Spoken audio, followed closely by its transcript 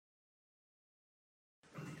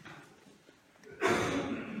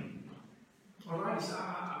Alright, so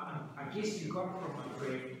I guess you got from my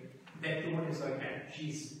friend that Dawn is okay.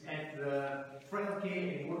 She's at the Frail Care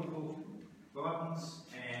in Waterfall Gardens,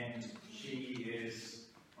 and she is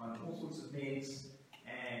on all sorts of meds,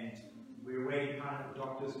 and we're waiting kind of for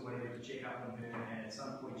doctors and whatever to check up on her, and at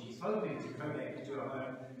some point she's hoping to go back into her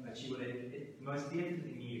home, but she will most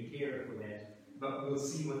definitely need a carer for that, but we'll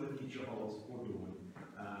see what the future holds for Dawn.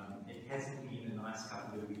 It hasn't been a nice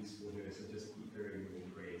couple of weeks for her, so just keep her in your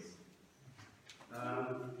prayers.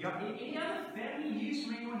 Yeah, any other family news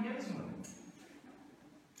from anyone here this morning?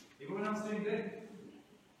 Everyone else doing good?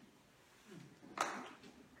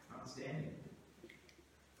 Outstanding.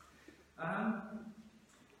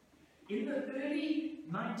 In the early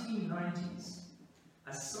 1990s,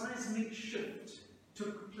 a seismic shift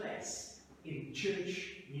took place in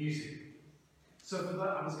church music. So for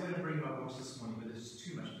that, I was going to bring my books this morning, but there's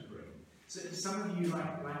too much to bring. So some of you,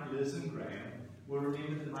 like Liz and Graham, will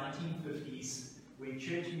remember the 1950s when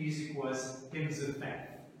church music was hymns of faith,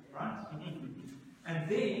 right? And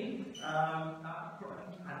then, I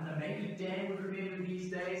don't know, maybe Dan would remember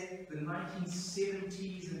these days, the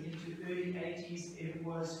 1970s and into early 80s, it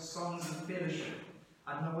was songs of fellowship.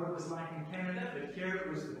 I don't know what it was like in Canada, but here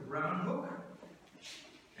it was the brown book,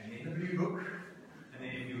 and then the blue book, and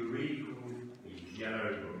then if you were really cool, the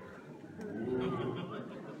yellow book.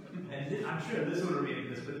 And I'm sure Liz will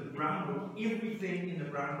remember this, but the brown book, everything in the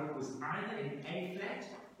brown book was either in A flat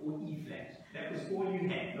or E flat. That was all you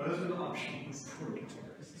had. Those were the options.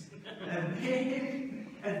 And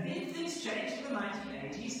then things changed in the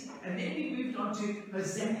 1980s, and then we moved on to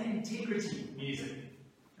Hosanna Integrity music.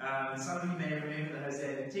 Some of you may remember the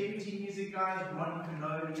Hosanna Integrity music guys, Ron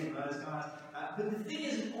Canoli and those guys. But the thing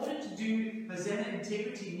is, in order to do Hosanna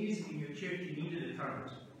Integrity music in your church, you needed a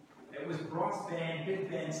trumpet. It was brass band, big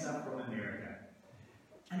band stuff from America.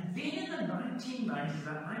 And then in the 1990s,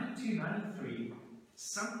 about 92, 93,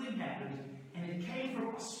 something happened, and it came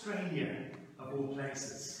from Australia, of all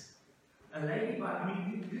places. A lady by,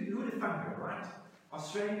 who would have thunk it, right?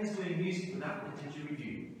 Australians doing music without the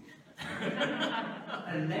didgeridoo.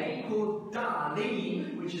 A lady called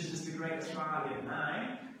Darlene, which is just a great Australian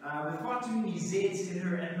name, with far too many Z's in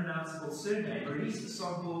her unpronounceable surname, released a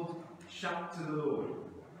song called Shout to the Lord.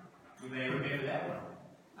 You may remember that one.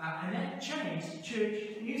 And that changed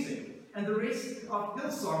church music. And the rest of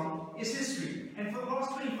Hillsong is history. And for the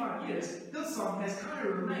last 25 years, Hillsong has kind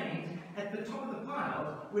of remained at the top of the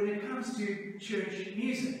pile when it comes to church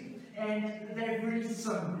music. And they've released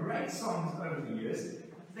some great songs over the years.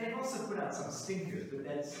 They've also put out some stinkers, but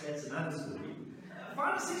that's another story.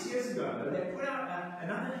 5 or 6 years ago, though, they put out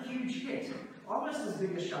another huge hit, almost as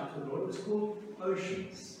big as Shout to the Lord. It was called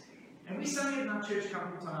Oceans. And we sang it in our church a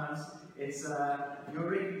couple of times. It's, you'll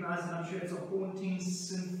recognize it, I'm sure it's a haunting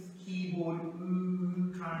synth keyboard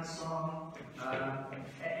ooh kind of song.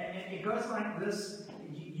 And it goes like this: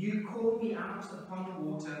 You call me out upon the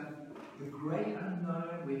water, the great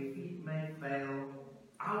unknown where feet may fail.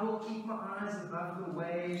 I will keep my eyes above the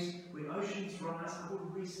waves, where oceans rise, I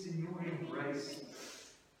will rest in your embrace.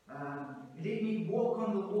 Let me walk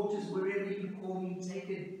on the waters wherever you call me,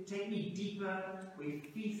 take me deeper, where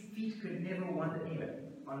feet could never wander. Anyway,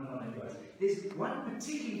 on and on it goes. There's one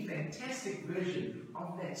particularly fantastic version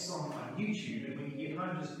of that song on YouTube, and when you get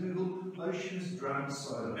home, just Google Oceans Drum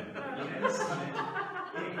Solo. You're going to see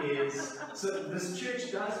it. It is. So this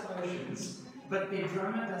church does Oceans, but their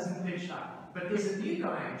drummer doesn't pitch up. But there's a new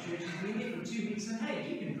guy in church who's been there for 2 weeks, and hey,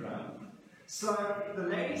 he can drum. So the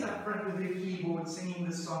ladies up front with their keyboard singing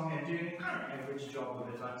this song and doing a kind of average job of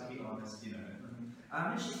it, like, to be honest, you know.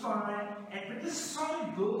 And she's fine, but this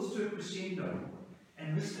song builds to a crescendo.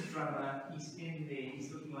 And Mr. Drummer, he's in there, he's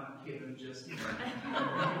looking like Kevin, just, you know,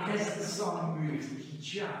 as the song moves, and he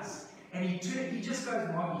just goes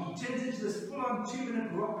moggy. He turns into this full-on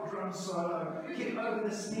 2-minute rock drum solo, kick over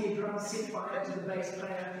the snare drum, set fire to the bass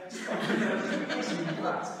player,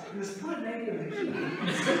 and this poor lady on the keyboard.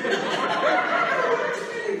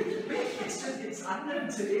 It's I don't know if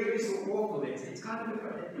it's hilarious or awful. It's kind of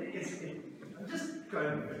I'm just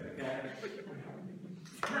going with it, okay?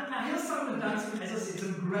 Now here's some of the dance, as I said,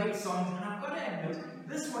 some great songs, and I've got to admit,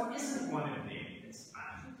 this one isn't one of them.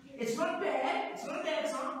 It's not bad, it's not a bad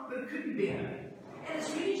song, but it could be better. And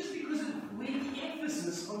it's really just because of where the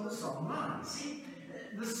emphasis of the song lies. See,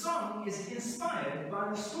 the song is inspired by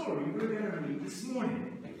the story we're going to read this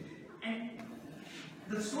morning. And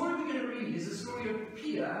the story we're going to read is the story of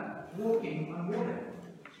Peter walking on water.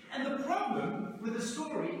 And the problem with the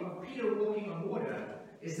story of Peter walking on water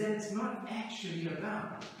is that it's not actually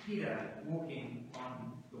about Peter walking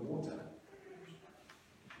on the water.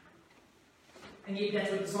 And yet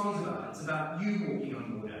that's what the song's about. It's about you walking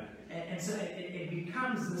on water. And so it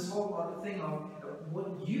becomes this whole other thing of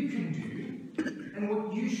what you can do and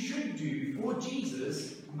what you should do for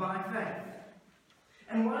Jesus by faith.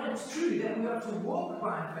 And while it's true that we are to walk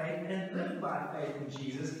by faith and live by faith in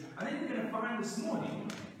Jesus, I think we're going to find this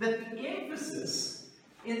morning that the emphasis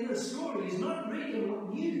in the story is not really on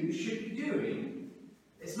what you should be doing.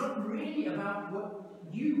 It's not really about what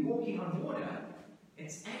you walking on water.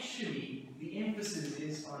 It's actually, the emphasis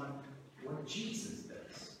is on what Jesus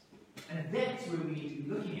does. And that's where we need to be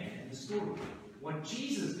looking at in the story. What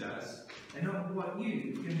Jesus does and not what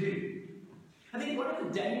you can do. I think one of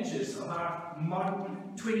the dangers of our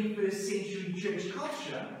modern 21st century church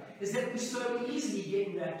culture is that we so easily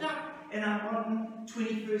get wrapped up in our modern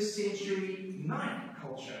 21st century night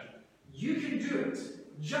culture. You can do it.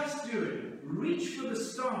 Just do it. Reach for the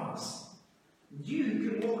stars. You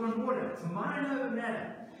can walk on water. It's mine over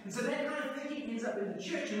matter. And so that kind of thinking ends up in the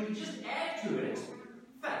church, and we just add to it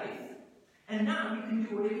faith. And now you can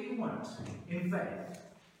do whatever you want in faith.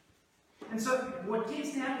 And so what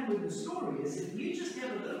tends to happen with the story is if you just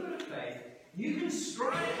have a little bit of faith, you can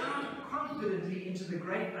stride out confidently into the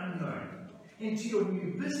great unknown, into your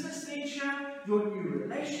new business venture, your new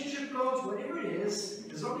relationship goals, whatever it is.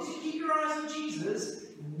 As long as you keep your eyes on Jesus,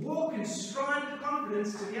 walk and stride with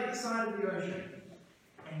confidence to the other side of the ocean.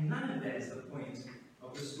 And none of that is the point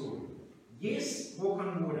of the story. Yes, walk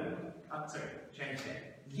on water. Sorry, change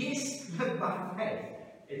that. Yes, live by faith.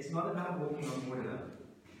 It's not about walking on water though.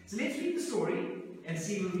 So let's read the story and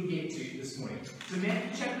see where we get to this morning. So Matthew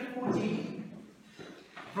chapter 14,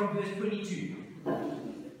 from verse 22.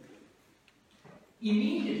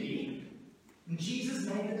 Immediately, Jesus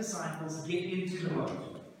made the disciples get into the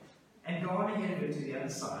boat and go on ahead of him to the other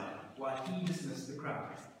side while he dismissed the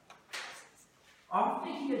crowd.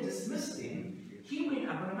 After he had dismissed them, he went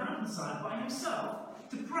up on a mountainside by himself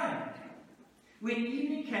to pray. When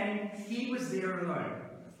evening came, he was there alone.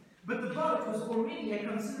 But the boat was already a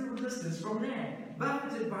considerable distance from land,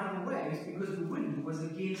 buffeted by the waves because the wind was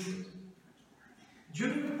against it.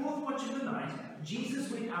 During the fourth watch of the night,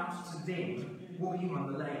 Jesus went out to them, walking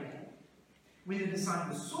on the lake. When the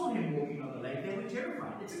disciples saw him walking on the lake, they were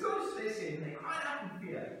terrified. It's a ghost, they said, and they cried out in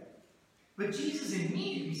fear. But Jesus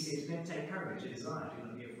immediately said to them, take courage, it is I, do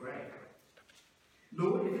not be afraid.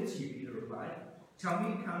 Lord, if it's you, Peter replied, tell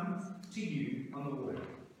me to come to you on the water.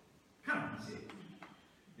 Come, he said.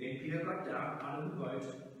 Then Peter got down out of the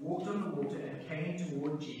boat, walked on the water, and came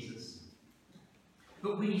toward Jesus.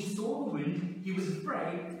 But when he saw the wind, he was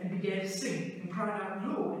afraid and began to sink and cried out,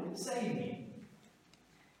 Lord, save me.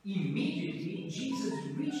 Immediately, Jesus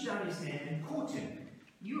reached out his hand and caught him.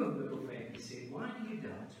 You have little faith, he said, why do you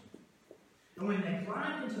doubt? And when they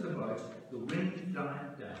climbed into the boat, the wind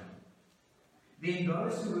died down. Then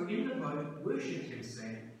those who were in the boat worshipped him,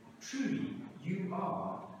 saying, truly, you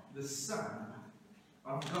are the Son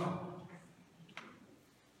of God.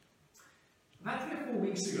 About 3 or 4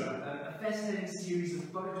 weeks ago, a fascinating series of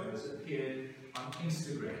photos appeared on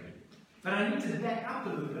Instagram. But I need to back up a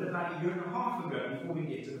little bit about a year and a half ago before we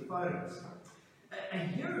get to the photos.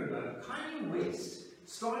 A year ago, Kanye West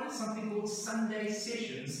started something called Sunday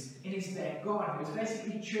Sessions in his back garden. It was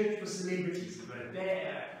basically church for celebrities. He got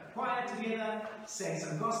a choir together, sang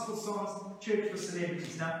some gospel songs, church for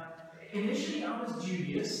celebrities. Now, initially I was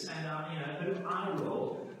dubious and a bit of eye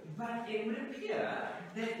roll, but it would appear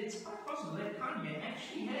that it's quite possible that Kanye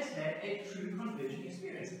actually has had a true conversion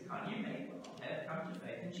experience. Kanye may well have come to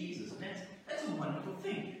faith in Jesus, and that's a wonderful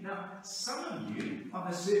thing. Now, some of you of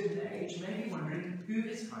a certain age may be wondering, who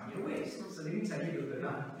is Kanye West? So let me tell you a little bit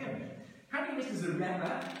about him. Kanye West is a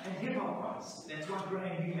rapper and hip-hop artist. That's why,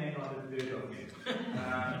 Graham, you may not have heard of him.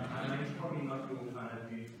 I know it's probably not your kind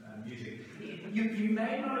of music. You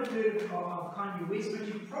may not have heard of Kanye West, but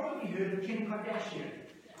you've probably heard of Kim Kardashian.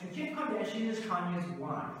 And Kim Kardashian is Kanye's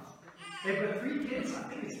wife. They've got 3 kids, I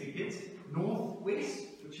think it's 3 kids. Northwest,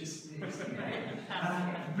 which is an interesting name.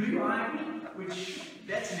 Blue Ivy, which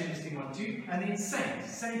that's an interesting one too. And then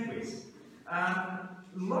Saint West.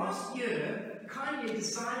 Last year, Kanye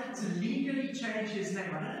decided to legally change his name.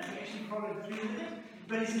 I don't know if he actually followed through with it,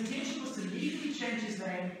 but his intention was to legally change his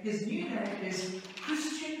name. His new name is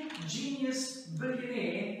Christian Genius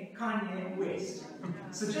Billionaire Kanye West.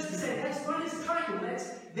 So just to say, that's not his title,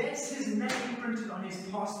 that's his name printed on his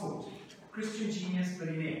passport. Christian Genius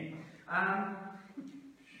Billionaire.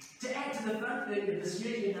 To add to the fun, earlier this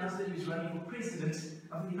year he announced that he was running for President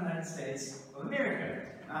of the United States of America.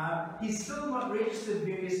 He's still not registered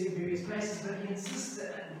in various places, but he insists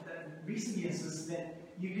recently insists that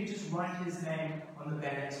you can just write his name on the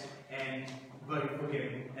ballot and vote for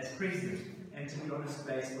him as president. And to be honest,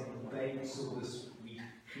 based on the debate we saw this week,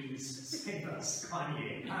 Please save us,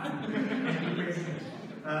 Kanye, and be president.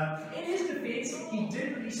 In his defense, he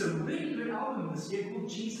did release a really good album this year called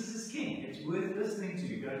Jesus is King. It's worth listening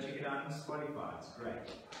to. Go check it out on Spotify. It's great.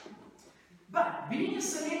 But being a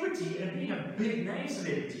celebrity and being a big name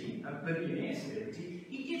celebrity, a billionaire celebrity,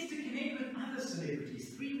 he gets to connect with other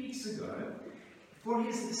celebrities. 3 weeks ago, for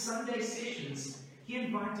his Sunday sessions, he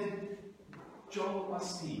invited Joel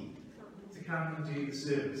Osteen to come and do the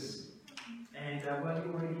service. And well,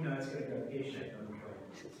 you already know it's going to go pear-shaped on the way.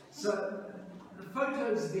 So the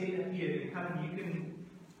photos then appear. You can,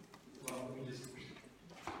 well, let me just.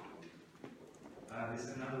 There's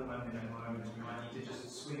another one in a moment. We might need to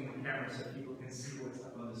just swing the camera so people can see what's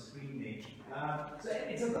up on the screen there. So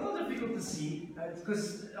it's a little difficult to see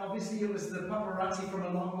because obviously it was the paparazzi from a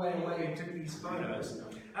long way away who took these photos.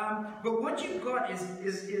 But what you've got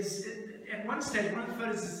is at one stage, one of the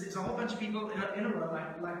photos is a whole bunch of people in a row,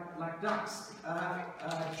 like ducks.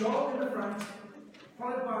 Joel in the front,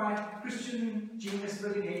 followed by Christian Genius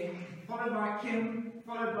Billionaire, followed by Kim,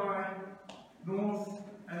 followed by North,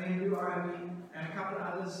 and then Lou Ivy, and a couple of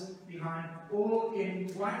others behind, all in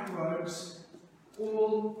white robes,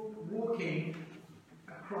 all walking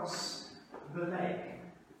across the lake.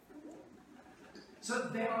 So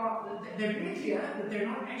they're very clear that they're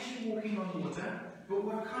not actually walking on water, but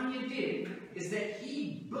what Kanye did is that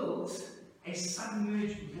he built a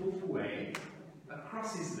submerged walkway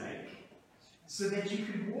across his lake so that you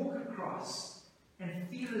could walk across and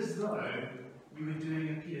feel as though you were doing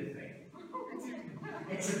a Peter thing.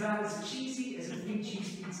 It's about as cheesy as a thin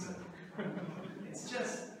cheese pizza. It's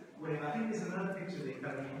just whatever. I think there's another picture there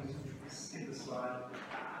coming. Skip the slide.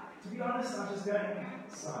 To be honest, I'm just going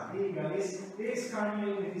slide. There you go. There's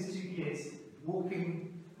Kanye with his 2 kids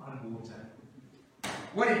walking on water.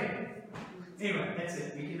 Whatever. Anyway, that's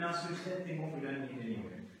it. We can now switch that thing off. We don't need it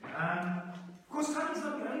anymore. Of course, Kanye's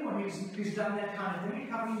not the only one who's done that kind of thing.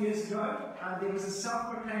 A couple of years ago, there was a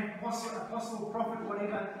self-proclaimed apostle, prophet,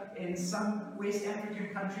 whatever, in some West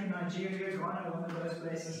African country, Nigeria, Ghana, one of those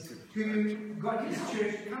places, who got his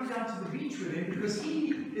church to come down to the beach with him because he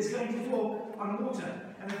is going to walk on water.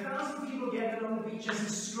 And 1,000 people gathered on the beach as he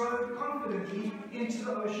strode confidently into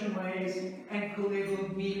the ocean waves, ankle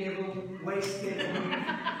level, knee level, waist level.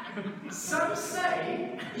 Some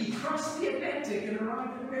say he crossed the Atlantic and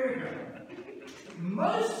arrived in America.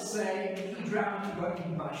 Most say he drowned and got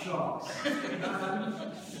eaten by sharks.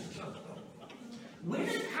 When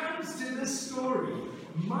it comes to this story,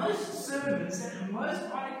 most sermons and most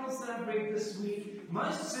articles that I've read this week,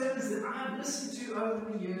 most sermons that I've listened to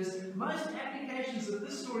over the years, most applications of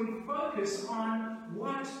this story focus on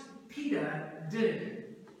what Peter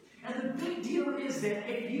did. And the big deal is that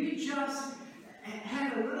if you just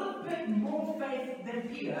have a little bit more faith than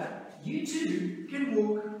Peter, you too can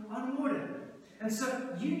walk on water. And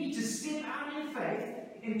so you need to step out in faith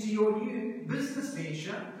into your new business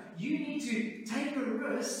venture. You need to take a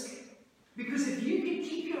risk, because if you can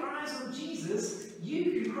keep your eyes on Jesus,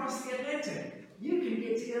 you can cross the Atlantic. You can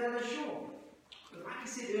get to the other shore. But like I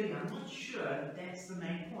said earlier, I'm not sure that's the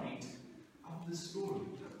main point of the story.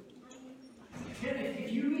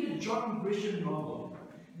 If you read a John Grisham novel,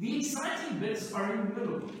 the exciting bits are in the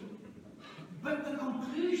middle. But the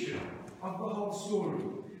conclusion of the whole story,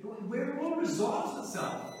 where it all resolves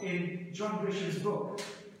itself in John Grisham's book,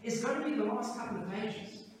 is going to be the last couple of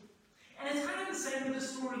pages. And it's kind of the same with the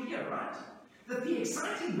story here, right? That the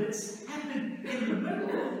exciting bits happen in the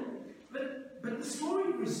middle, but the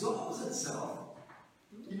story resolves itself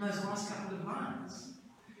in those last couple of lines.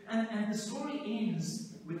 And the story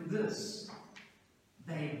ends with this.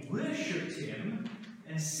 They worshipped him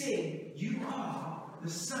and said, "You are the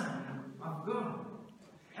Son of God."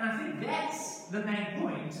 And I think that's the main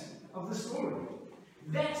point of the story.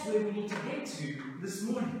 That's where we need to get to this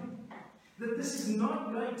morning. That this is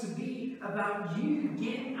not going to be about you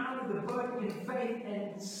getting out of the boat in faith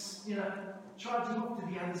and, charging off to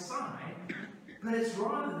the other side, but it's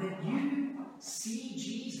rather that you see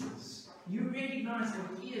Jesus, you recognize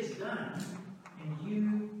what he has done, and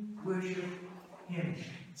you worship him.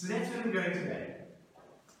 So that's where we're going today.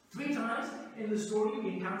 3 times in the story we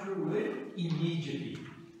encounter a word, immediately.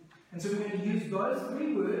 And so we're going to use those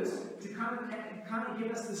 3 words to kind of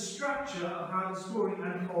give us the structure of how the story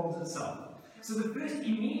unfolds itself. So the first,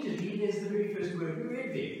 immediately, is the very first word we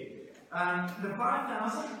read there. The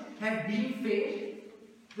 5,000 have been fed.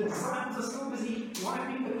 The disciples are still busy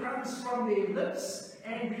wiping the crumbs from their lips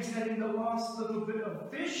and just having the last little bit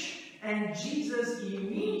of fish. And Jesus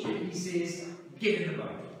immediately says, "Get in the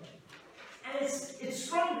boat." And it's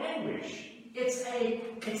strong language. It's a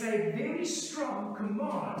very strong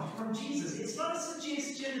command from Jesus. It's not a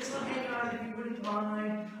suggestion. It's not, "Hey guys, if you wouldn't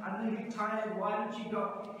mind, I know you're tired. Why don't you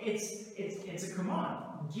go? It's a command.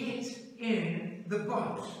 Get in the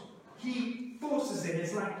boat. He forces it.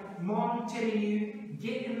 It's like Mom telling you,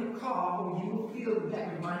 get in the car or you will feel the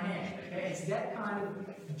back of my hand. Okay? It's that kind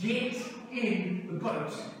of get in the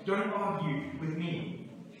boat. Don't argue with me.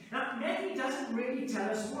 Now, Matthew doesn't really tell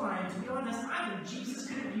us why, and to be honest, I think Jesus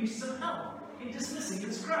could have used some help in dismissing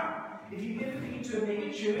this crowd. If you've ever been to a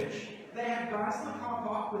mega church, they have guys in the car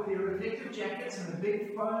park with their reflective jackets and a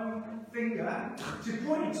big foam finger to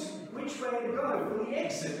point which way to go for the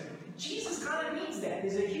exit. Jesus kind of needs that.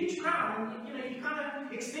 There's a huge crowd, and you kind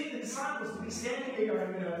of expect the disciples to be standing there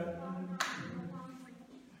going,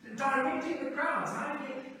 directing the crowds.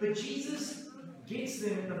 But Jesus gets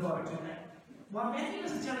them in the boat. While Matthew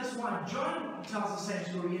doesn't tell us why, John tells the same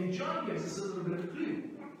story, and John gives us a little bit of a clue.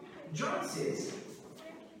 John says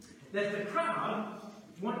that the crowd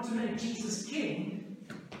want to make Jesus king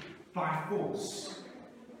by force.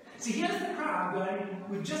 See, here's the crowd going,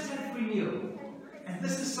 we've just had a free meal, and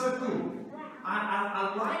this is so cool.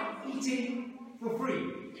 I like eating for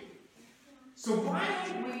free. So why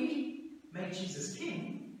don't we make Jesus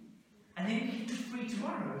king, and then we can be free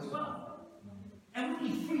tomorrow as well? And we'll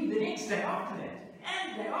be free the next day after that,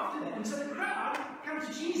 and the day after that. And so the crowd comes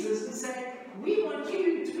to Jesus and say, we want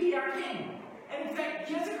you to be our king. And in fact,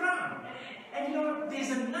 here's a crown. And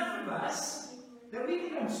there's enough of us that we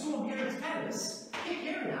can storm Herod's palace, kick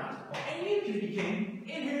Herod out, and you can be king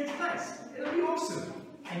in Herod's place. It'll be awesome.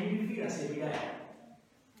 And you can feed us every day.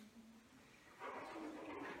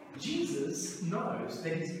 Jesus knows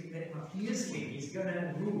that he is king. He's going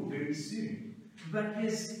to rule very soon. But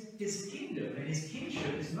his kingdom and his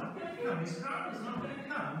kingship is not going to come, his crown is not going to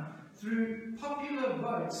come through popular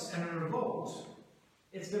votes and a revolt.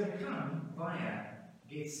 It's going to come via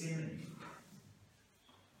Gethsemane.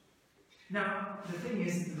 Now, the thing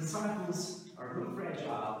is, the disciples are a little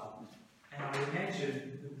fragile, and I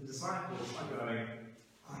imagine that the disciples are going,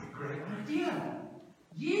 what a great idea!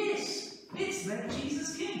 Yes, let's make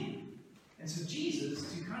Jesus king. And so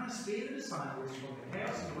Jesus, to kind of spare the disciples from the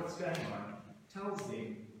chaos of what's going on, tells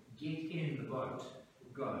them, get in the boat,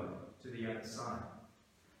 go to the other side.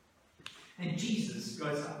 And Jesus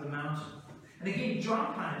goes up the mountain. And again,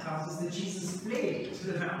 John kind of tells us that Jesus fled to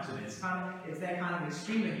the mountain. It's that kind of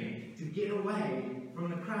extreme again, to get away from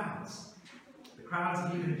the crowds. The crowds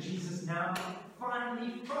are given Jesus now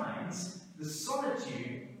finally finds the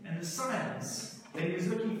solitude and the silence that he was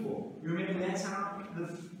looking for. You remember that's how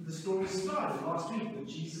the story started last week, with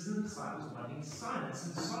Jesus and the disciples wanting silence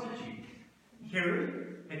and solitude.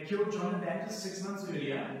 Herod had killed John the Baptist 6 months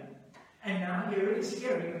earlier, and now Herod is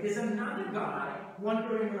hearing there's another guy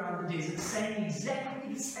wandering around the desert saying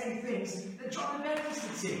exactly the same things that John the Baptist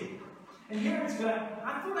had said. And Herod's going,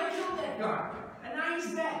 I thought I killed that guy, and now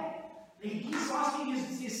he's back. He's asking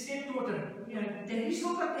his stepdaughter, have you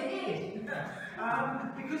still got the head?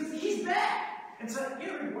 Because he's back. And so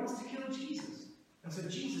Herod wants to kill Jesus. And so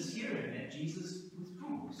Jesus, hearing that, Jesus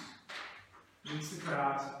withdraws. Meets the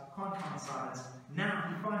crowds, can't find silence. Now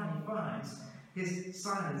he finally finds his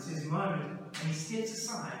silence, his moment, and he steps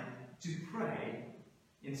aside to pray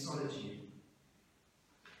in solitude.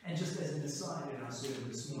 And just as an aside in our sermon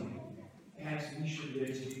this morning, perhaps we should learn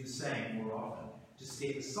to do the same more often. To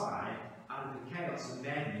step aside out of the chaos and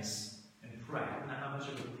madness and pray. I don't know how much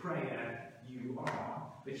of a prayer you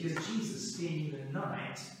are, but here's Jesus spending the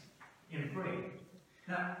night in prayer.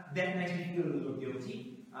 Now, that makes me feel a little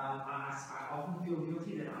guilty. I often feel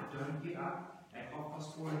guilty that I don't get up at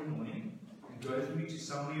 4:30 in the morning and go through to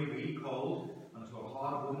somewhere really cold onto a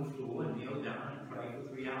hard wooden floor and kneel down and pray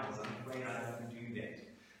for 3 hours. I'm afraid I don't do that.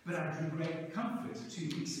 But I drew great comfort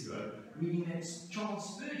 2 weeks ago reading that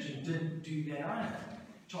Charles Spurgeon didn't do that either.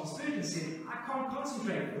 Charles Spurgeon said, I can't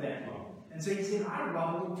concentrate for that long. And so he said, I'd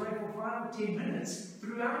rather pray for 5 or 10 minutes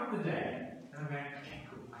throughout the day. And I'm going, okay,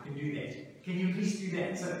 cool, I can do that. Can you at least do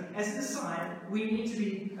that? So as an aside, we need to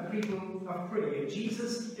be a people of prayer. If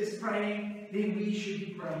Jesus is praying, then we should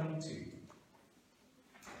be praying too.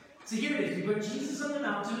 So here it is. We've got Jesus on the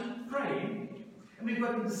mountain praying, and we've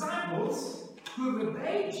got the disciples who have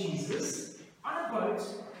obeyed Jesus on a boat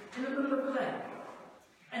in the middle of the lake.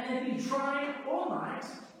 And they've been trying all night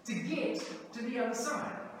to get to the other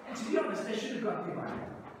side. And to be honest, they should have got there by now.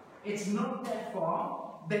 It's not that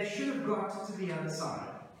far. They should have got to the other side.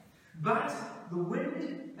 But the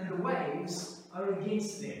wind and the waves are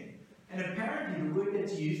against them. And apparently the word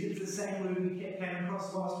that's used is the same word we came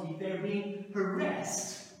across last week. They're being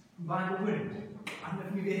harassed by the wind. I don't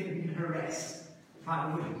know if you've ever been harassed by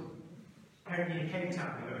the wind. Apparently in Cape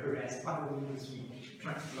Town they were harassed by the wind this week,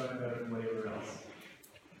 trying to blow over and whatever else.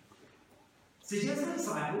 So here's the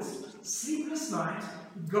disciples, sleepless night,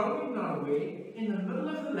 going nowhere, in the middle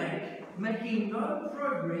of the lake, making no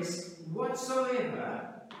progress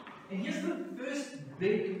whatsoever. And here's the first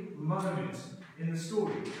big moment in the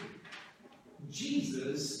story.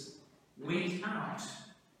 Jesus went out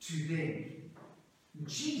to them.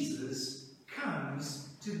 Jesus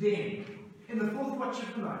comes to them. In the fourth watch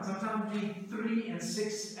of the night, sometime between 3 and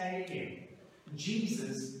 6 a.m.,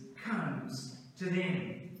 Jesus comes to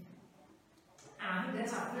them. And I think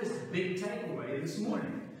that's our first big takeaway this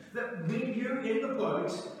morning. That when you're in the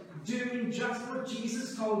boat, doing just what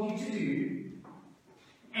Jesus told you to do,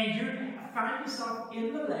 and you find yourself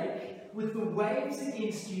in the lake with the waves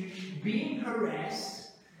against you, being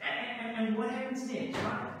harassed, and what happens next,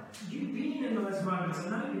 right? You've been in those moments, I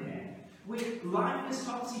know you have, where life is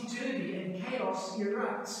topsy-turvy and chaos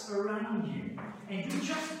erupts around you, and you're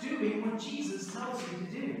just doing what Jesus tells you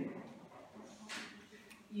to do.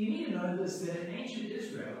 You need to know this, that in ancient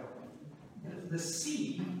Israel, the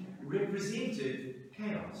sea represented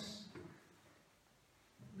chaos.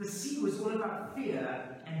 The sea was all about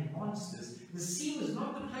fear and monsters. The sea was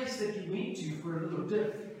not the place that you went to for a little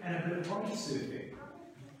dip and a bit of body surfing.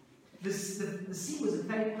 The sea was a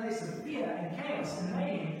place of fear and chaos and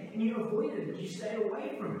mayhem, and you avoided it. You stayed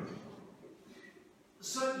away from it.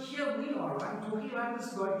 So here we are, right? Talking about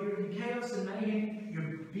this boat, you're in chaos and mayhem,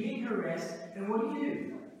 you're being harassed, and what do?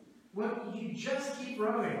 Well, you just keep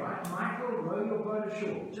rowing, right? Michael, row your boat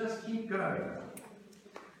ashore. Just keep going.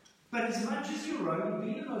 But as much as you row,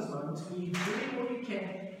 you'll be in those moments where you're doing what you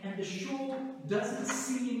can, and the shore doesn't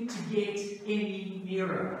seem to get any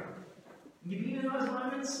nearer. You've been in those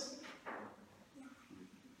moments?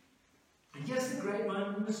 And here's the great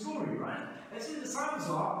moment in the story, right? That's where the disciples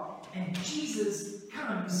are, and Jesus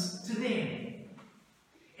comes to them.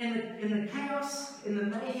 In the chaos, in the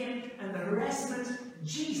mayhem, and the harassment,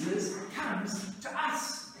 Jesus comes to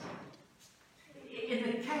us. In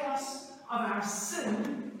the chaos of our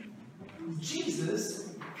sin,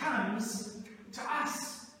 Jesus comes to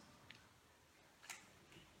us.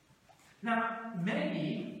 Now,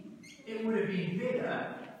 maybe it would have been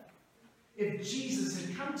better if Jesus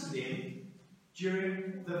had come to them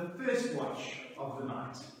during the first watch of the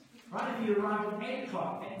night. Right? If you arrived at 8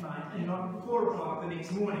 o'clock at night and not 4 o'clock the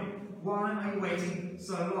next morning, why are you waiting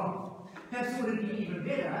so long? Perhaps it would have been even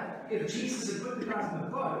better if Jesus had put the guys in the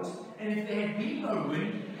boat, and if there had been no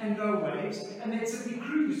wind and no waves, and they'd simply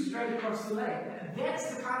cruise straight across the lake.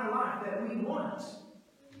 That's the kind of life that we want.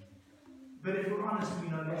 But if we're honest, we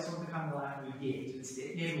know that's not the kind of life we get.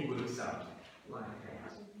 It never works out like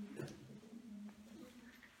that.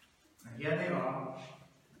 And here they are,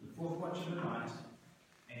 the fourth watch of the night,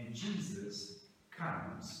 and Jesus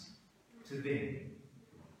comes to them.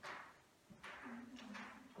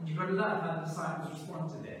 And you've got to love how the disciples respond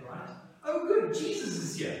to that, right? Oh good, Jesus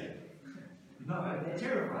is here. No, they're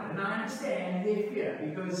terrified. And I understand their fear,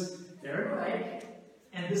 because they're in a lake,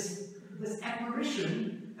 and this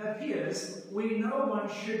apparition appears where no one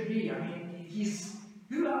should be. I mean,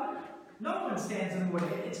 no one stands in the way.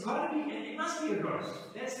 It must be a ghost.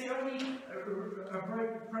 That's the only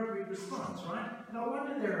appropriate response, right? No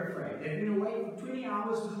wonder they're afraid. They've been away for 20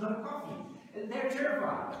 hours with no coffee. They're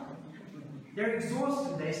terrified. They're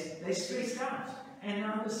exhausted. They're stressed out. And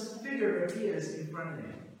now this figure appears in front of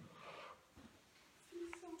them.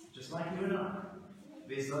 Just like you and I.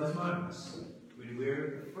 There's those moments when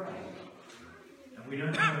we're afraid. And we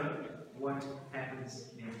don't know what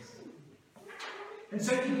happens next. And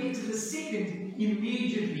so you get to the second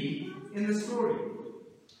immediately in the story.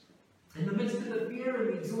 In the midst of the fear and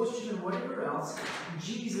the exhaustion and whatever else,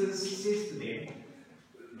 Jesus says to them,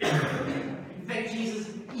 in fact, Jesus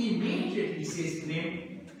immediately says to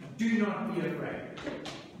them, do not be afraid.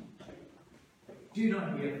 Do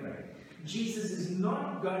not be afraid. Jesus is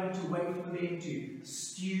not going to wait for them to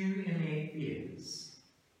stew in their fears.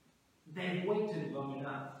 They've waited long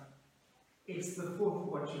enough. It's the fourth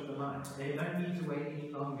watch of the night. They don't need to wait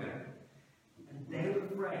any longer. And they're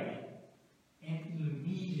afraid. And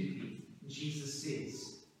immediately Jesus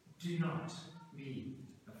says, do not be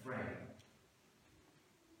afraid.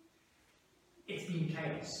 It's been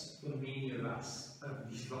chaos for many of us over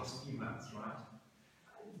these last few months, right?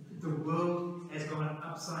 The world has gone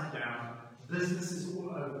upside down. Business is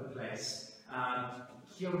all over the place.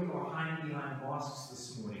 Here we are hiding behind masks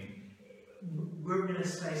this morning. We're in a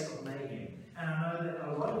space of mayhem. And I know that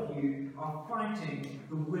a lot of you are fighting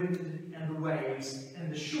the wind and the waves,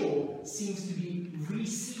 and the shore seems to be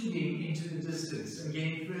receding into the distance and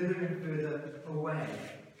getting further and further away.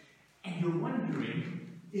 And you're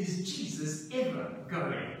wondering, is Jesus ever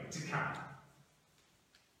going to come?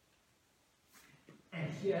 And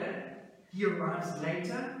here, He arrives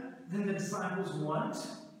later than the disciples want,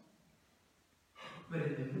 but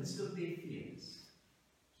in the midst of their fears,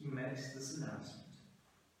 he makes this announcement: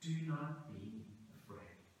 do not be afraid.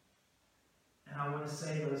 And I want to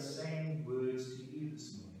say those same words to you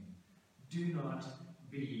this morning. Do not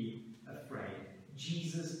be afraid.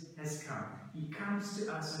 Jesus has come. He comes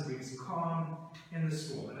to us and brings calm in the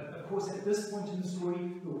storm. And of course, at this point in the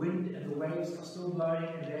story, the wind and the waves are still blowing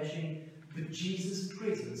and dashing, but Jesus'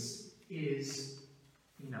 presence is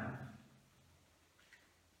enough.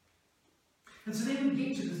 And so then we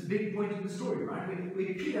get to this big point in the story, right?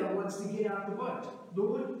 Where Peter wants to get out of the boat.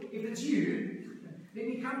 Lord, if it's you, let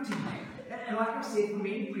me come to you. And like I said, for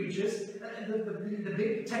many preachers, the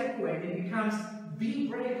big takeaway then becomes: be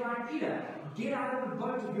brave like Peter. Get out of the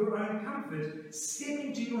boat of your own comfort. Step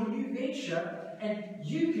into your new venture, and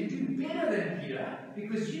you can do better than Peter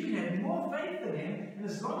because you can have more faith than him. And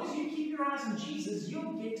as long as you keep your eyes on Jesus,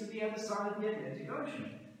 you'll get to the other side of the Atlantic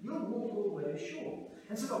Ocean. You'll walk all the way ashore.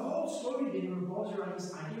 And so the whole story then revolves around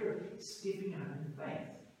this idea of stepping out in faith.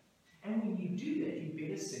 And when you do that, you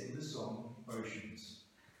better sing the song Oceans.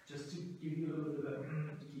 Just to give you a little bit of a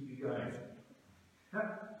to keep you going.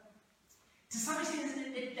 Now, to some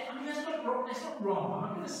extent, that's not wrong. I'm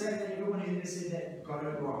not going to say that everyone who said that got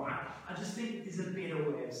it wrong. I just think there's a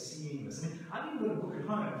better way of seeing this. I mean, I've even got a book at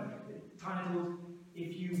home titled,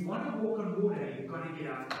 If You Want to Walk on Water, You've Got to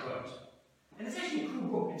Get Out of the Boat. And it's actually a cool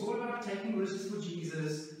book. It's all about taking risks for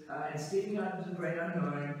Jesus and stepping out into the great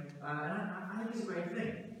unknown. And I think it's a great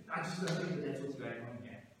thing. I just don't think that that's what's going on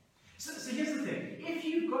here. So here's the thing. If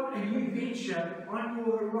you've got a new venture on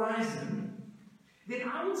your horizon, then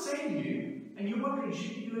I would say to you, and you're wondering,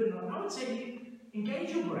 should you do it or not? I would say to you,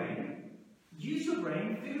 engage your brain, use your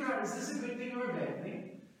brain, figure out, is this a good thing or a bad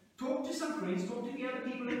thing? Talk to some friends, talk to the other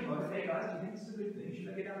people in the boat. Hey guys, do you think this is a good thing?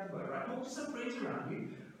 Should I get out of the boat? Right? Talk to some friends around you.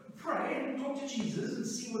 Pray and talk to Jesus and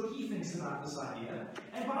see what he thinks about this idea.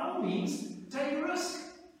 And by all means, take a risk.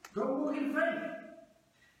 Go walk in faith.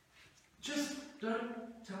 Just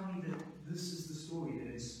don't tell me that this is the story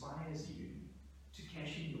that inspires you to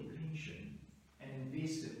cash in your pension and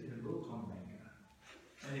invest it in a Biltong banker.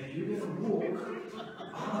 And if you're going to walk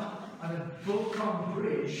on a Biltong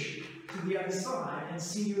bridge to the other side and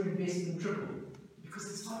see your investment triple,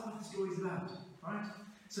 because it's not what the story's about, right?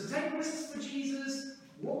 So take risks for Jesus,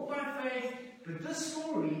 walk by faith, but this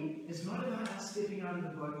story is not about us stepping out of the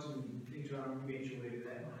boat and into our own venture, wherever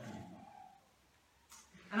that might be.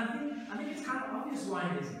 And I think it's kind of obvious why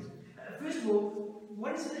it isn't. First of all,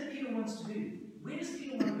 what is it that Peter wants to do? Where does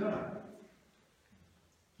Peter want to go?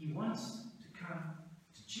 He wants to come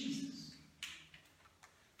to Jesus.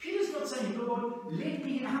 Peter's not saying, Lord, let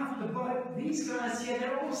me out of the boat. These guys here,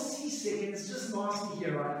 they're all seasick and it's just nasty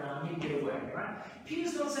here right now. Let me get away, right?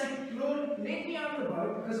 Peter's not saying, Lord, let me out of the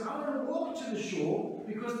boat because I want to walk to the shore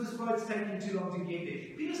because this boat's taking too long to get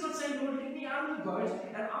there. Peter's not saying, Lord, let me out of the boat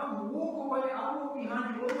and I'll walk away, I'll walk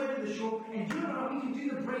behind you all the way to the shore and you and I, we can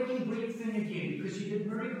do the breaking bread thing again because you did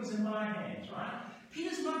miracles in my hands, right?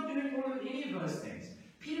 Peter's not doing any of those things.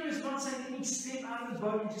 Peter is not saying, let me step out of the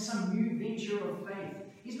boat into some new venture of faith.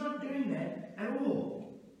 He's not doing that at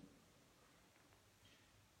all.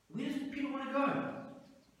 Where does Peter want to go?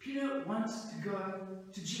 Peter wants to go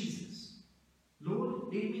to Jesus. Lord,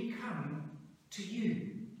 let me come to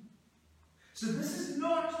you. So this is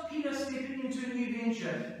not Peter stepping into a new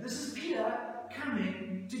venture. This is Peter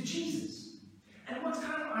coming to Jesus. And what's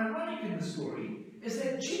kind of ironic in the story is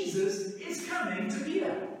that Jesus is coming to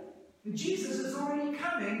Peter. Jesus is already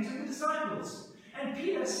coming to the disciples. And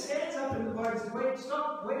Peter stands up in the boat and says, wait,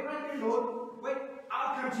 stop, wait right there, Lord. Wait,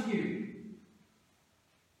 I'll come to you.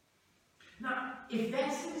 Now, if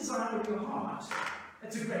that's the desire of your heart,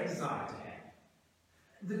 it's a great desire to have.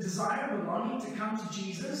 The desire of longing to come to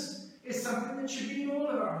Jesus is something that should be in all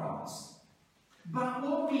of our hearts. By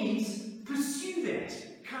all means, pursue that.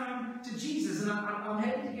 Come to Jesus. And I'm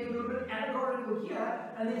happy to get a little bit allegorical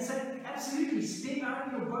here and then say, absolutely, step out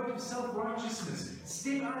of your boat of self-righteousness.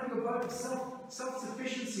 Step out of your boat of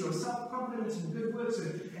self-sufficiency or self-confidence and good works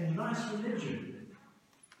and nice religion.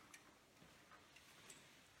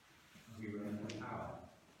 We were in the power.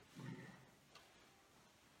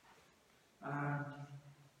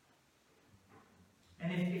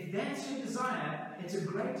 And if that's your desire, it's a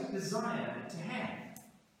great desire to have.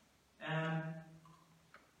 And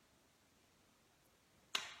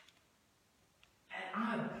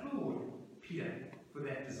I applaud Peter for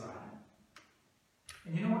that desire.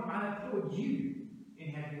 And you know what? I applaud you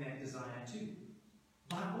in having that desire too.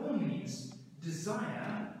 By all means,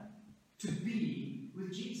 desire to be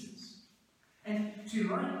with Jesus. And to,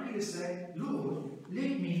 like Peter, say, Lord,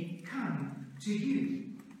 let me come to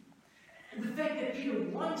you. Peter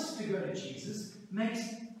wants to go to Jesus makes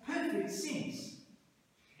perfect sense.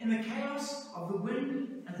 In the chaos of the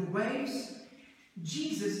wind and the waves,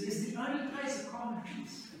 Jesus is the only place of calm and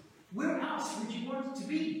peace. Where else would you want to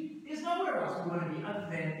be? There's nowhere else we want to be other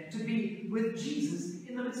than to be with Jesus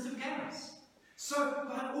in the midst of chaos. So,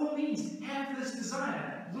 by all means, have this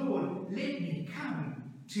desire. Lord, let me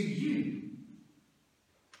come to you.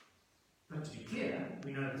 But to be clear,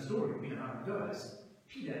 we know the story, we know how it goes.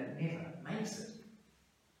 Peter never makes it.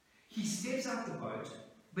 He steps out the boat,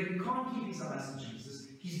 but he can't keep his eyes on Jesus.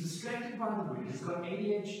 He's distracted by the wind. He's got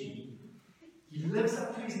ADHD. He lives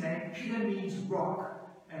up to his name. Peter means rock.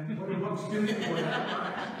 And what he wants to do for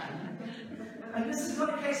that. And this is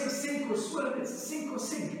not a case of sink or swim. It's sink or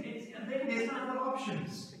sink. There's no other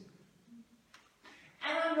options.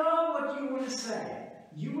 And I know what you want to say.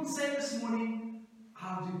 You will say this morning,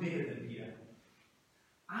 I'll do better than Peter.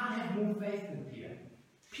 I'll have more faith than Peter.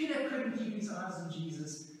 Peter couldn't keep his eyes on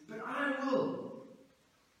Jesus, but I will.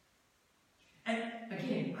 And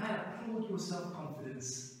again, I applaud your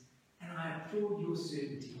self-confidence and I applaud your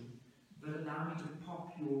certainty, but allow me to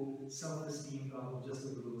pop your self-esteem bubble just a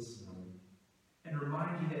little this morning and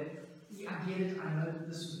remind you that, yeah, I get it, I know that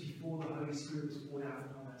this was before the Holy Spirit was poured out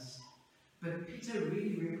upon us, but Peter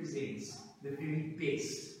really represents the very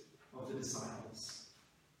best of the disciples.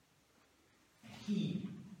 And he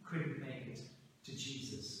couldn't make it to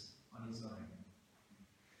Jesus on his own.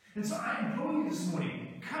 And so I implore you this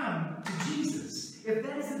morning, come to Jesus. If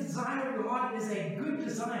that is a desire of your heart, it is a good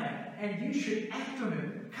desire, and you should act on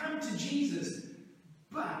it. Come to Jesus.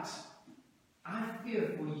 But I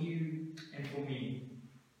fear for you and for me,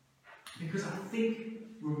 because I think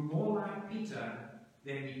we're more like Peter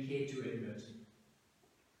than we care to admit.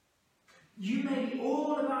 You may be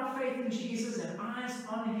all about faith in Jesus and eyes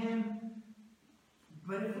on him,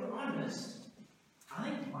 but if we're honest, I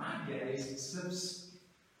think my gaze slips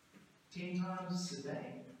 10 times a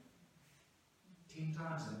day, 10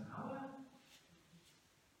 times an hour.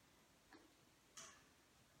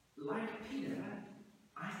 Like Peter,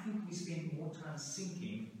 I think we spend more time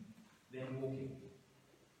sinking than walking.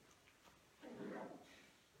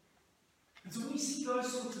 And so when you see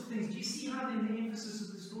those sorts of things, do you see how then the emphasis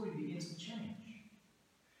of the story begins to change?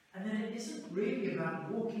 And then it isn't really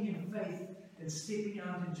about walking in faith and stepping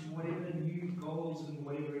out into whatever new goals and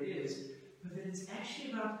whatever it is, but that it's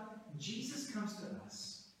actually about Jesus comes to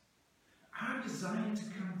us, our desire to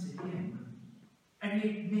come to him, and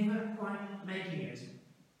yet never quite making it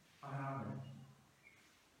on our own.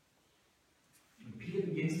 And Peter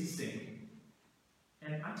begins to sing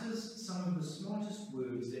and utters some of the smartest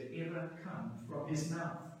words that ever come from his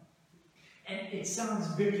mouth. And it sounds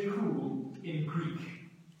very cool in Greek.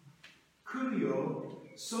 Kurio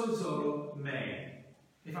sozo me.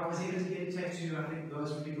 If I was able to get a tattoo, I think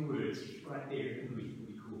those would be the words right there in Greek. Would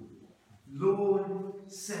be cool. Lord,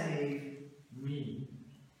 save me.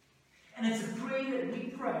 And it's a prayer that we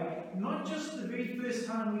pray, not just the very first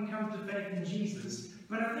time we come to faith in Jesus,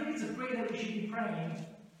 but I think it's a prayer that we should be praying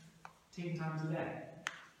 10 times a day.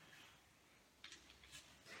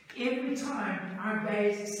 Every time our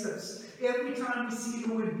gaze slips, every time we see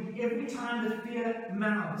the wind, every time the fear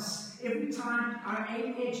mounts, every time our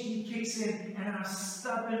ADHD kicks in and our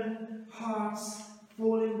stubborn hearts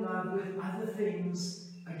fall in love with other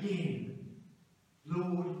things again.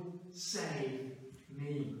 Lord, save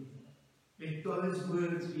me. Let those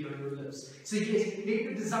words be on your lips. So yes, let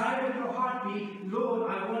the desire of your heart be,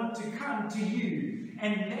 Lord, I want to come to you.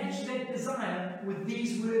 And match that desire with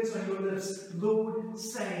these words on your lips. Lord,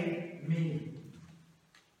 save me.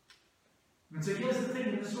 And so here's the thing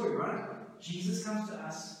in the story, right? Jesus comes to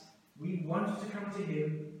us. We want to come to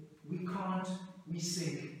him. We can't. We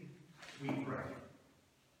sink. We pray.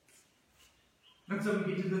 And so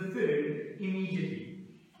we get to the third, immediately.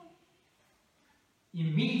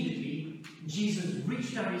 Immediately, Jesus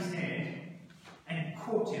reached out his hand and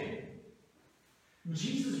caught him.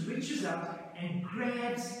 Jesus reaches out and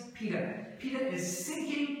grabs Peter. Peter is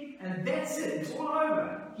sinking, and that's it. It's all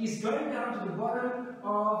over. He's going down to the bottom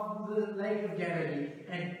of the Lake of Galilee,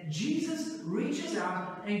 and Jesus reaches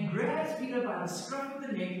out and grabs Peter by the scruff of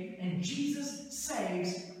the neck, and Jesus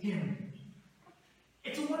saves him.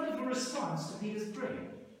 It's a wonderful response to Peter's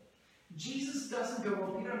prayer. Jesus doesn't go,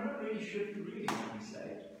 well, Peter, I'm not really sure if you really want to be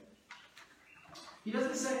saved. He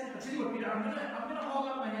doesn't say, I tell you what, Peter, I'm gonna hold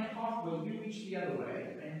up my hand halfway, you reach the other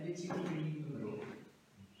way, and let's see if you can meet in the middle.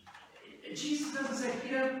 Jesus doesn't say,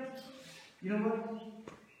 Peter, you know what?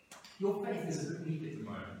 Your faith is a bit weak at the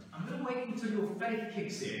moment. I'm going to wait until your faith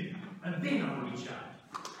kicks in, and then I'll reach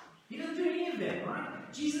out. He doesn't do any of that, right?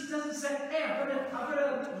 Jesus doesn't say, hey, I've got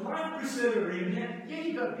a life preserver in here. Here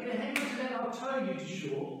you go, Peter, hang on to that, I'll tow you to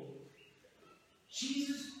shore.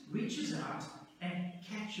 Jesus reaches out and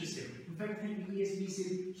catches him. In fact, I think the ESV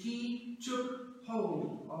says, he took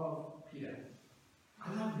hold of Peter.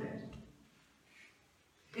 I love that.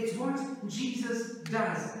 It's what Jesus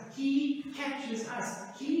does. He catches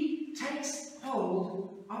us. He takes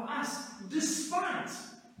hold of us, despite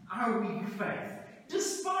our weak faith,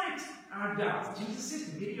 despite our doubts. Jesus says,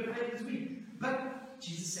 "Get your faith is weak," but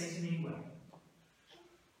Jesus saves him anyway.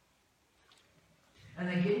 And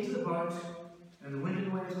they get into the boat, and the wind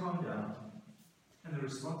and waves calm down. And the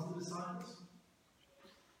response of the disciples?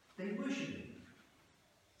 They worship him.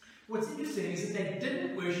 What's interesting is that they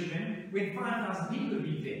didn't worship him when 5,000 people had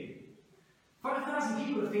been fed. 5,000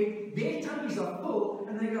 people are fed, their tummies are full,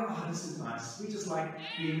 and they go, oh, this is nice. We just like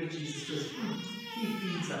being with Jesus because he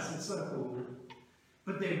feeds us. It's so cool.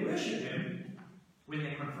 But they worship him when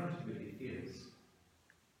they're confronted with their fears.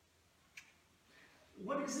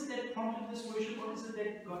 What is it that prompted this worship? What is it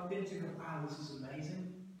that got them to go, wow, this is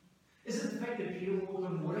amazing? Is it the fact that Peter walked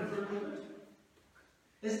on water for a little bit?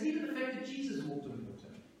 Is it even the fact that Jesus walked on water?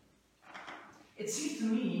 It seems to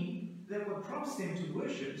me that what prompts them to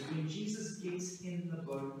worship is when Jesus gets in the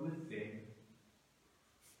boat with them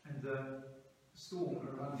and the storm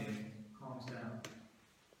around them calms down.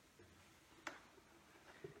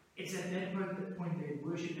 It's at that point they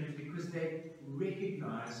worship him because they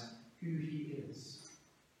recognize who he is.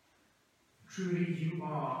 Truly you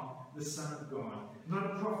are the Son of God. Not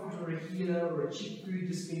a prophet or a healer or a cheap food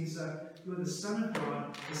dispenser. You are the Son of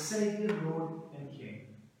God, the Saviour, Lord, and King.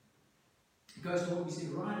 It goes to what we said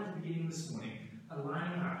right at the beginning this morning,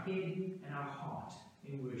 aligning our head and our heart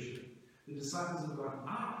in worship. The disciples of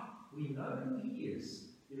God, we know who he is.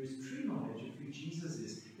 There is true knowledge of who Jesus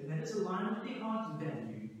is. And that is aligned with their heart and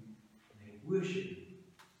value. And they worship him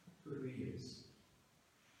for who he is.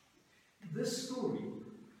 This story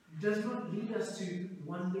does not lead us to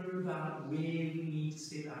wonder about where we need to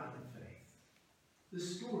step out in faith. The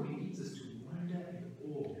story leads us to wonder and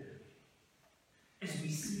awe as we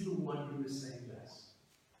see the one who has saved us.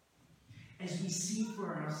 As we see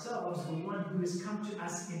for ourselves the one who has come to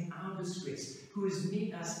us in our distress, who has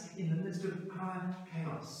met us in the midst of our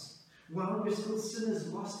chaos. While we're still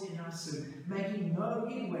sinners lost in our sin, making no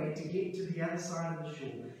headway to get to the other side of the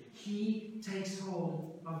shore, he takes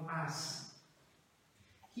hold of us.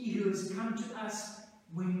 He who has come to us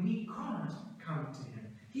when we can't come to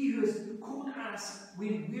him. He who has called us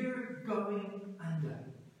when we're going under.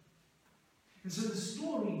 And so the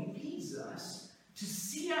story leads us to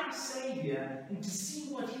see our Saviour and to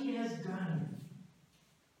see what he has done.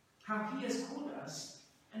 How he has called us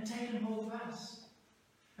and taken hold of us.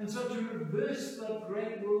 And so to reverse the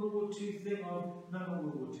great World War II thing of, no, not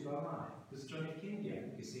World War II, I lied. Because John F. Kennedy, I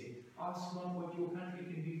think, he said, ask not what your country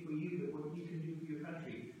can do for you, but what you can do for your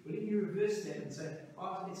country. But if you reverse that and say,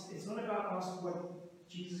 it's not about asking what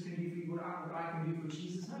Jesus can do for you, what I can do for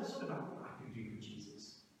Jesus. No, it's not about what I can do for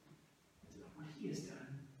Jesus. It's about what he has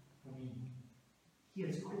done for me. He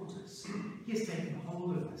has called us. He has taken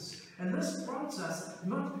hold of us. And this prompts us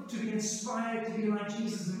not to be inspired to be like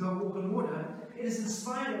Jesus and go walk on water. It has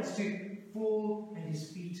inspired us to fall at his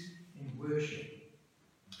feet in worship.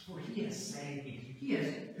 For he has saved me. He has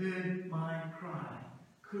heard my cry.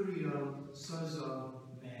 Kurio sozo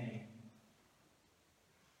me.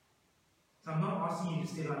 So I'm not asking you to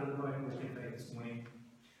step out of the boat and walk in faith this morning.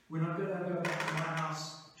 We're not going to go back to my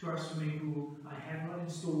house, to our swimming pool. I have not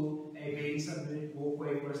installed a very submitted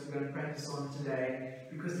walkway for us to go and practice on today,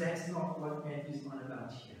 because that's not what Matthew's on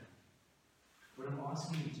about here. What I'm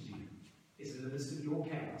asking you to do is, in the midst of your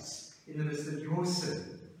chaos, in the midst of your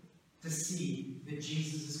sin, to see that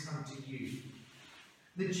Jesus has come to you.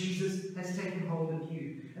 That Jesus has taken hold of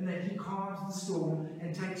you, and that he calms the storm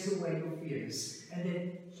and takes away your fears, and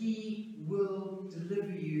that he will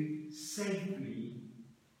deliver you safely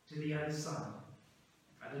to the other side.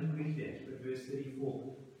 I didn't read that, but verse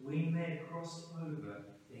 34, when they had crossed over,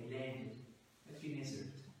 they landed at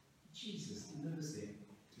Gennesaret. Jesus delivers them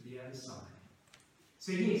to the other side.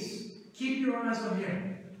 So yes, keep your eyes on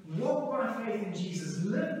him. Walk by faith in Jesus.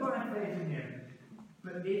 Live by faith in him.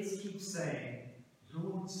 But let's keep saying,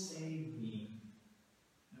 Lord, save me.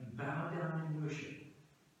 And bow down in worship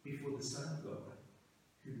before the Son of God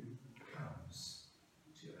who comes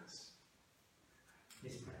to us.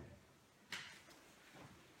 Let's pray.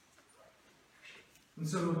 And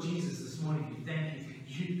so, Lord Jesus, this morning we thank you that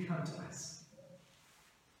you come to us.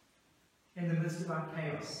 In the midst of our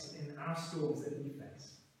chaos, in our storms that we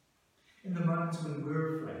face. In the moments when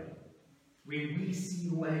we're afraid, when we see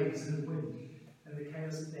the waves and the wind and the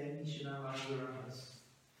chaos that they unleash in our lives around us.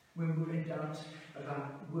 when we're in doubt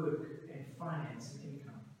about work and finance and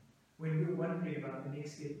income, when we're wondering about the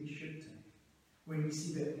next step we should take, when we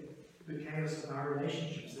see the chaos of our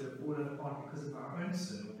relationships that have fallen apart because of our own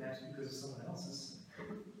sin, or perhaps because of someone else's sin,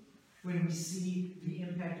 when we see the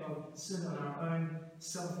impact of sin on our own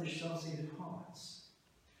selfish, self-centered hearts,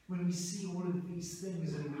 when we see all of these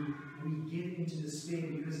things and we get into despair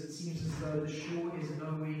because it seems as though the shore is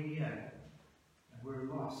nowhere near and we're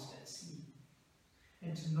lost at sea.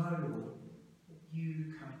 And to know, Lord, that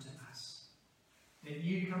you come to us. That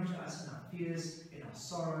you come to us in our fears, in our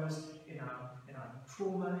sorrows, in our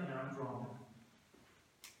trauma, in our drama.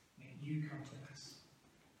 That you come to us.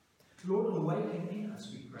 Lord, awaken in us,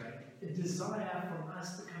 we pray, a desire from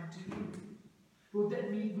us to come to you. Lord, that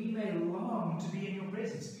we may long to be in your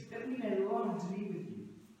presence, that we may long to be with you.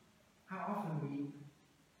 How often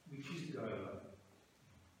we choose to go alone.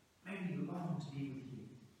 May we long to be with you.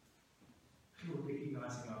 Lord,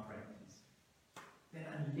 recognizing our frailties. That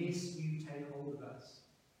unless you take hold of us,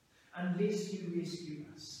 unless you rescue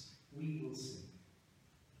us, we will sink.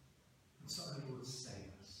 And so, Lord,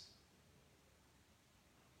 save us.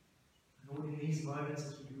 Lord, in these moments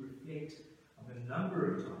as we reflect on the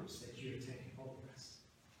number of times that you have taken hold of us,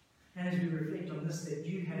 and as we reflect on this, that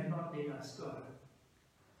you have not let us go,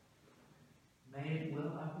 may it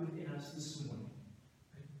well up within us this morning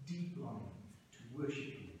a deep longing to worship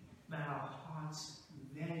you. May our hearts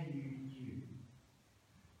value you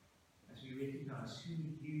as we recognize who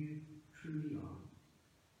you truly are.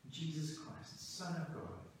 Jesus Christ, Son of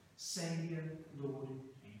God, Saviour, Lord,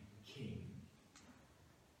 and King.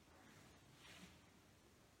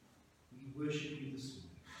 We worship you this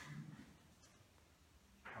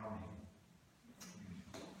morning.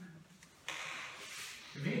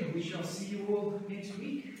 Amen. Amen. We shall see you all next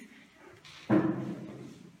week.